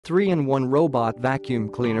3-in-1 robot vacuum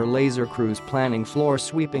cleaner laser cruise planning floor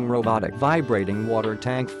sweeping robotic vibrating water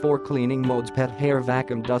tank for cleaning modes pet hair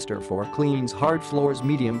vacuum duster for cleans hard floors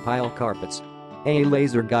medium pile carpets. A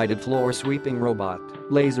laser guided floor sweeping robot,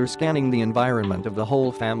 laser scanning the environment of the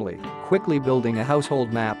whole family, quickly building a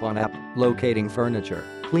household map on app, locating furniture,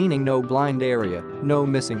 cleaning no blind area, no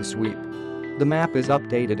missing sweep. The map is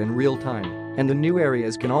updated in real time, and the new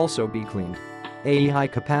areas can also be cleaned. A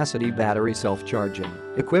high-capacity battery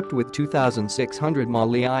self-charging, equipped with 2600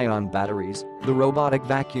 mAh batteries, the robotic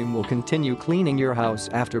vacuum will continue cleaning your house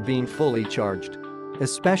after being fully charged.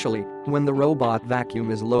 Especially when the robot vacuum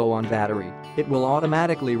is low on battery, it will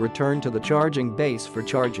automatically return to the charging base for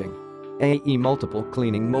charging. AE multiple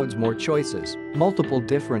cleaning modes. More choices. Multiple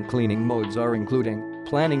different cleaning modes are including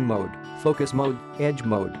planning mode, focus mode, edge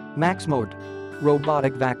mode, max mode.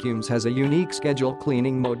 Robotic vacuums has a unique schedule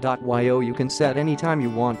cleaning mode.You you can set anytime you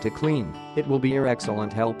want to clean, it will be your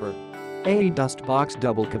excellent helper. A dust box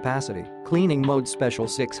double capacity, cleaning mode special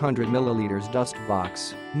 600 ml dust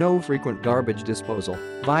box, no frequent garbage disposal,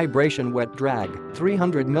 vibration wet drag,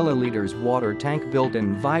 300 ml water tank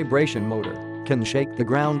built-in vibration motor, can shake the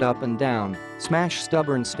ground up and down, smash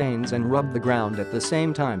stubborn stains and rub the ground at the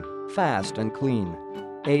same time, fast and clean.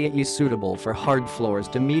 AE suitable for hard floors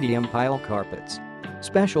to medium pile carpets.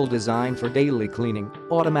 Special design for daily cleaning,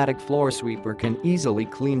 automatic floor sweeper can easily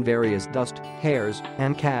clean various dust, hairs,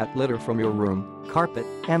 and cat litter from your room, carpet,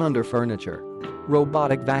 and under furniture.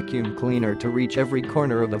 Robotic vacuum cleaner to reach every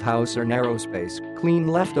corner of the house or narrow space, clean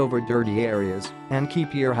leftover dirty areas, and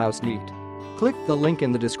keep your house neat. Click the link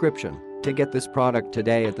in the description to get this product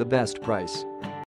today at the best price.